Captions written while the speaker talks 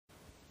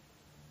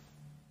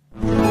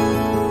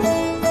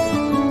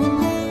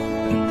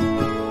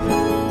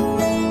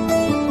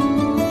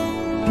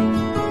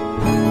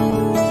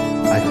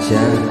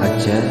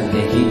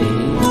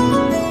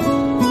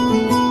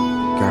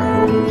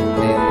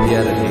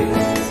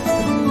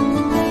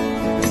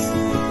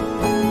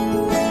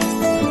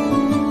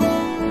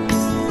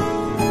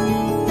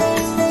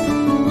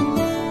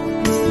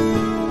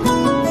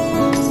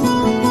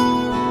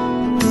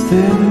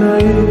तेना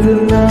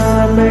इतना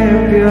मैं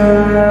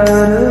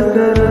प्यार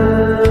करा,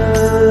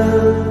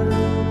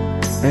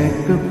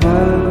 एक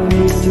पल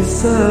विच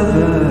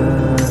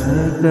सबर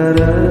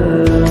करा।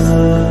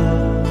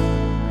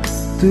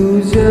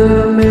 तुझे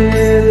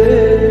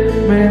मेरे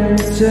में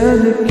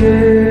चल के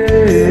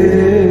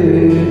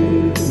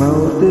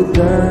मौत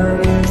का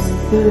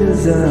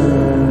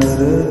इंतजार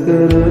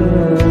करा।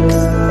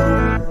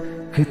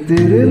 कि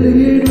तेरे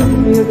लिए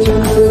दुनिया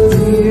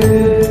चलती है,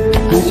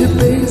 तुझ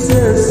पे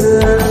सांस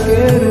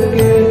आके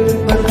रुके,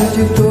 मैं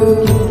तुझको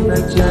कितना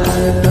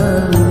चाहता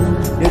हूँ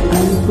ये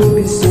तुमको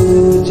भी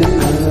सोच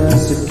ना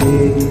सके।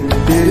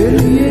 तेरे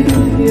लिए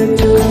दुनिया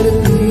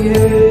चलती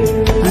है,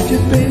 तुझ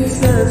पे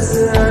सांस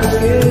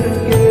आके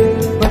रुके,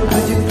 मैं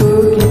तुझको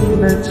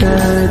कितना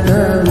चाहता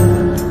हूँ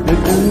ये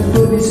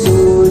तुमको भी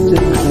सोच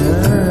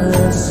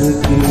ना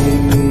सके।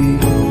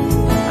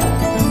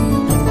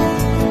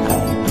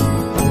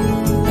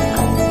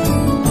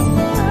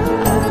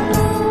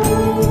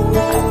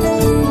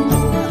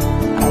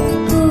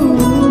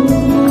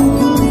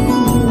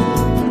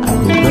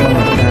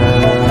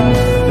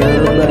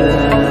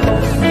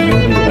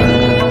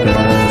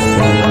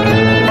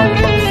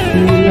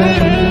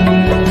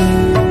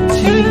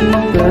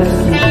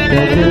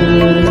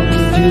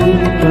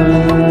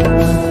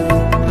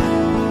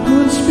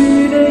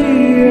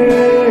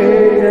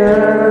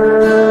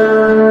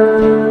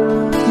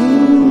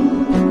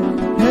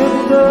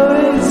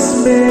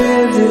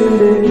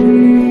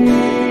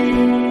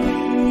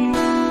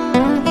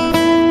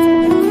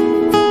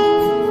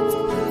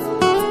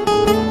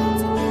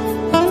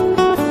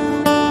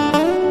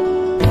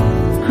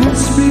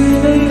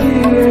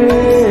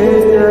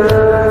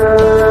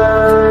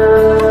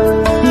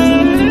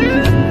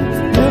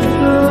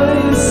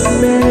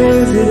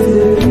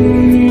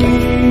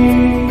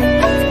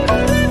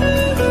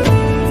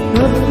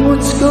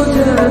 मुझको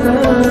जाना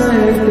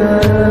है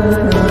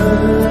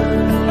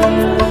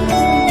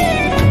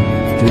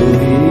तू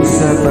ही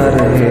सबर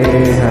है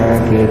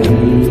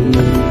आखिरी,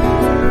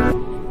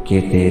 कि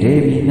तेरे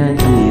बिना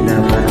जीना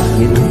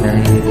मुमकिन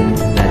नहीं।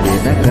 न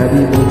देना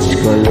कभी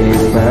मुझको ले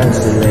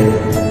फासले,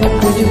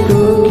 तुझको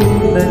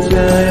कितना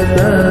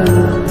चाहता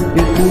हूँ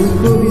ये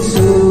तुमको भी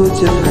सोच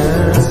ना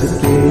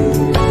सके।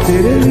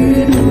 तेरे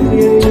लिए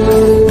दुनिया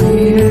चलती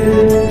है,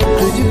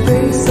 तुझ पे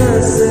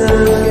सांस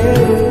आके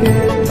रुके,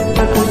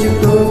 मैं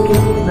तुझको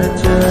कितना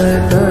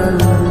चाहता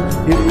हूँ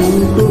ये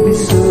तुमको भी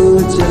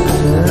सोच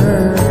ना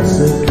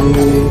सके।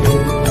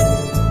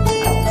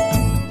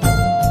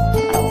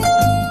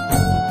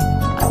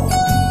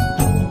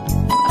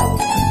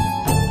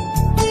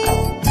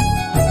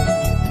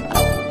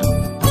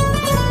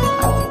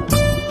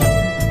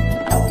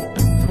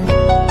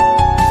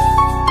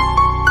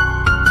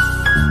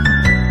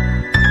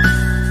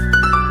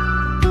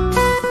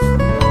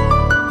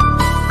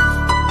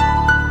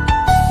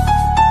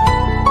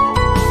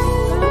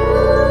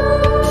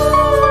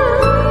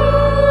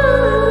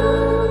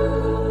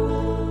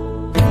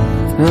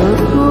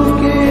 Aku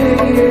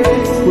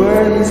kayak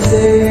wajah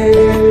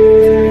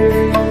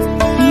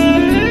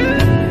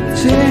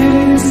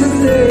ciri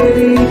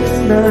sendiri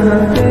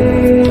nanti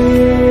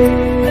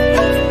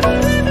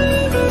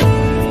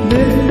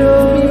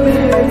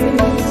mendominasi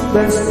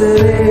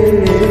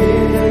bastare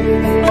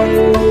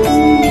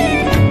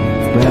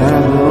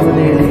bangun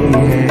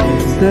ini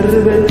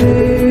terbete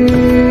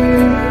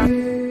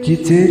कि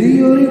तेरी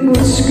और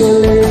मुझको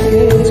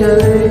लेके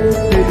चले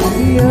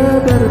दुनिया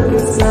भर के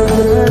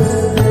सामने।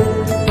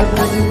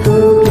 तुझको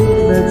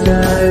कितना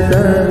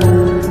चाहता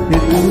हूँ ये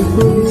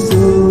तुमको भी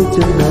सोच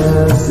ना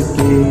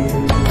सके।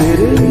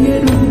 तेरे लिए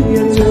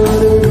दुनिया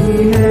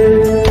चलती है,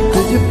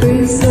 तुझ पे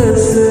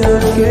सांस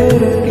आके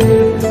रुके,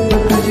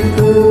 मैं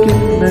तुझको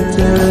कितना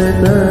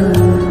चाहता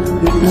हूँ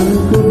ये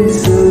तुमको भी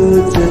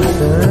सोच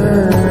ना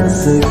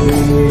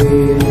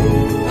सके।